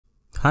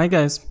Hi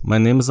guys, my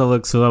name is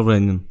Alexey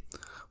Lavrenin.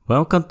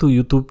 Welcome to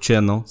YouTube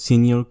channel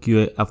Senior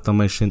QA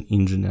Automation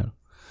Engineer.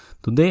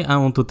 Today I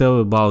want to tell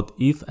you about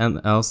if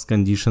and else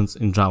conditions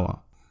in Java.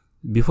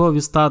 Before we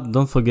start,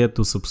 don't forget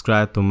to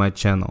subscribe to my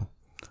channel.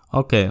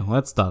 Okay,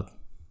 let's start.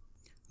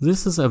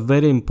 This is a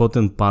very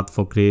important part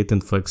for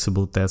creating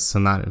flexible test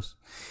scenarios.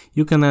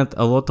 You can add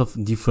a lot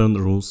of different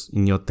rules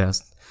in your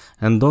test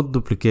and don't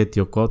duplicate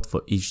your code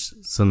for each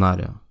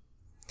scenario.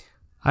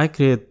 I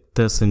create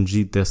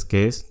test.ng test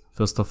case.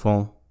 First of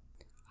all,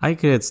 I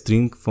create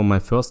string for my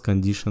first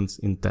conditions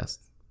in test.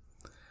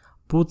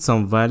 Put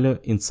some value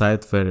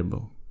inside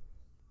variable.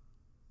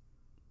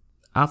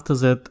 After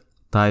that,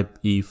 type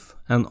if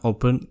and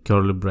open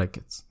curly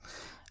brackets.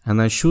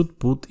 And I should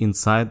put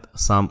inside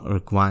some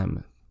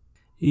requirement.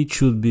 It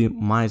should be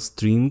my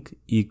string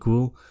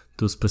equal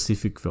to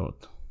specific word.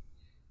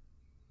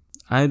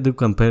 I do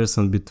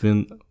comparison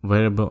between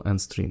variable and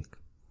string.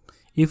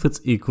 If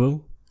it's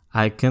equal,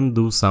 I can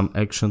do some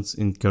actions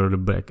in curly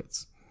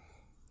brackets.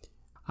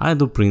 I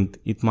do print,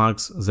 it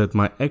marks that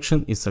my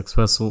action is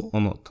successful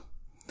or not.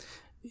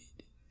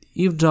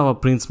 If Java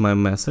prints my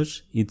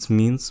message, it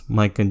means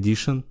my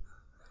condition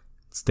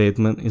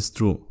statement is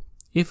true.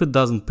 If it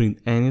doesn't print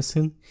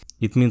anything,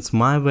 it means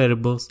my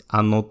variables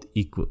are not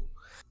equal.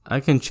 I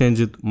can change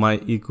it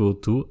my equal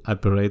to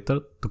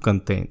operator to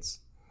contains.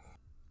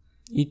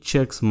 It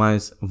checks my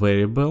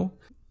variable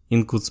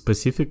includes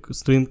specific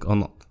string or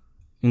not.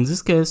 In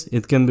this case,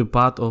 it can be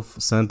part of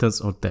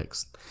sentence or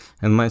text,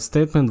 and my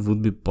statement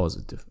would be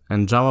positive,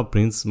 and Java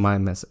prints my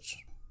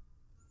message.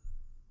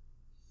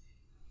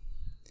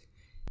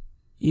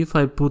 If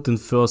I put in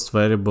first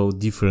variable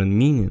different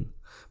meaning,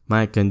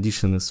 my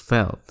condition is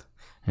failed,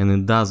 and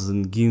it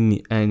doesn't give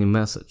me any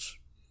message.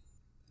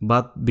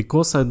 But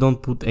because I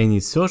don't put any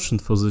assertion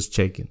for this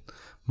checking,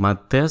 my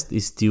test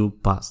is still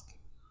passed.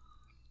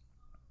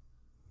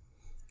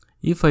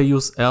 If I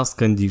use else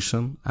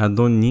condition, I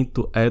don't need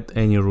to add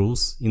any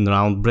rules in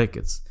round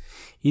brackets.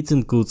 It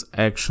includes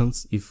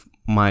actions if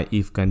my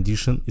if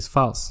condition is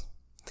false.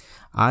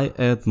 I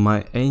add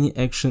my any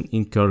action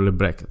in curly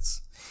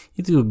brackets.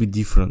 It will be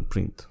different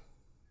print.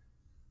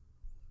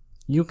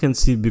 You can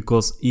see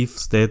because if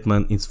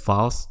statement is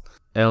false,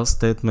 else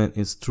statement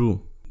is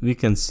true. We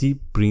can see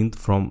print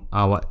from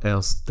our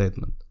else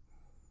statement.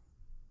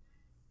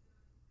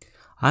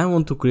 I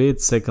want to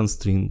create second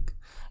string,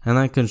 and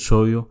I can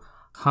show you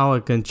how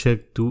I can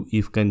check two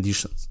if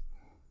conditions.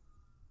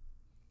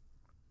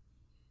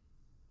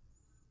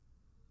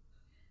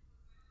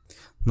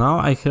 Now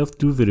I have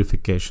two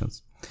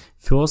verifications.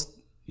 First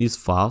is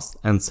false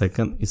and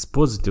second is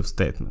positive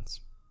statements.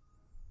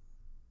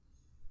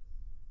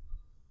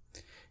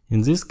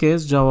 In this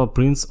case, Java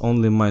prints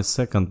only my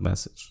second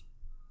message.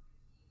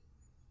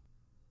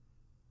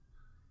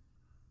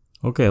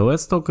 Okay,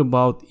 let's talk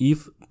about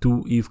if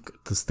two if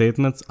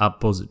statements are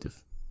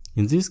positive.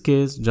 In this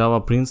case,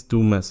 Java prints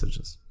two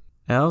messages.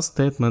 Else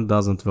statement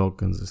doesn't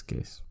work in this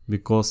case,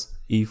 because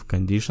if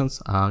conditions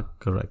are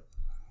correct.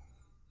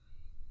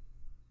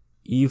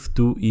 If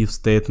two if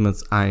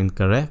statements are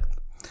incorrect,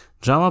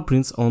 Java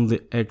prints only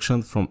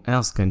action from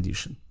else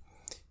condition.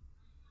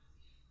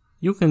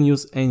 You can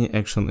use any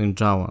action in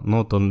Java,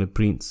 not only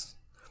prints.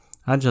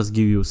 I'll just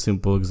give you a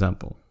simple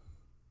example.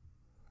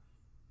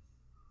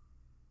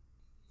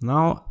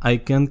 Now I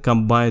can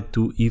combine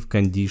two if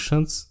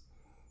conditions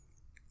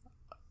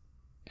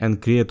and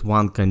create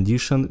one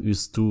condition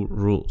with two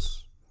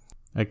rules.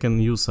 I can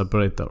use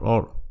operator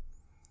OR.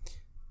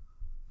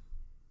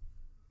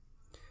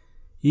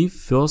 If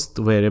first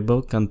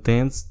variable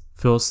contains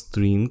first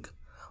string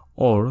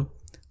or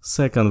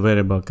second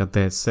variable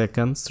contains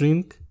second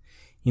string,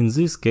 in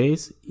this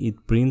case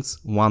it prints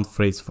one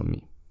phrase for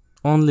me.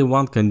 Only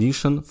one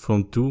condition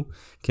from two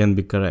can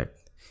be correct.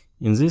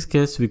 In this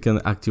case we can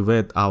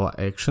activate our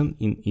action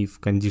in if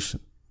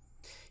condition.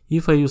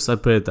 If I use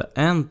operator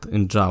AND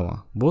in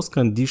Java, both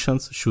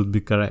conditions should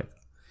be correct.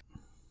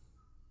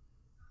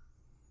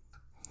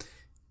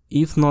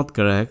 If not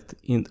correct,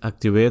 it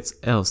activates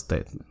else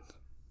statement.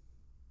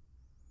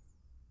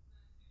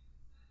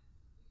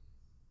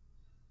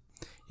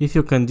 If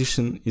your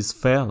condition is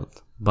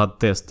failed, but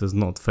test is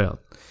not failed,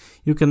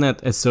 you can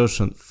add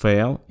assertion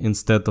fail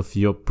instead of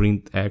your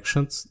print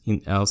actions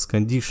in else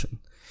condition.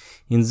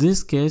 In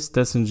this case,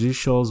 test.ng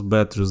shows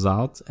bad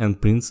results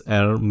and prints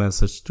error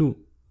message too.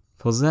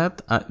 For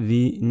that,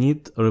 we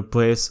need to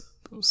replace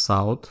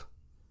south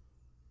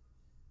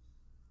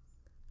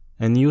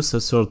and use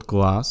assert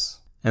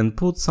class and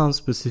put some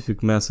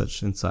specific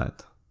message inside.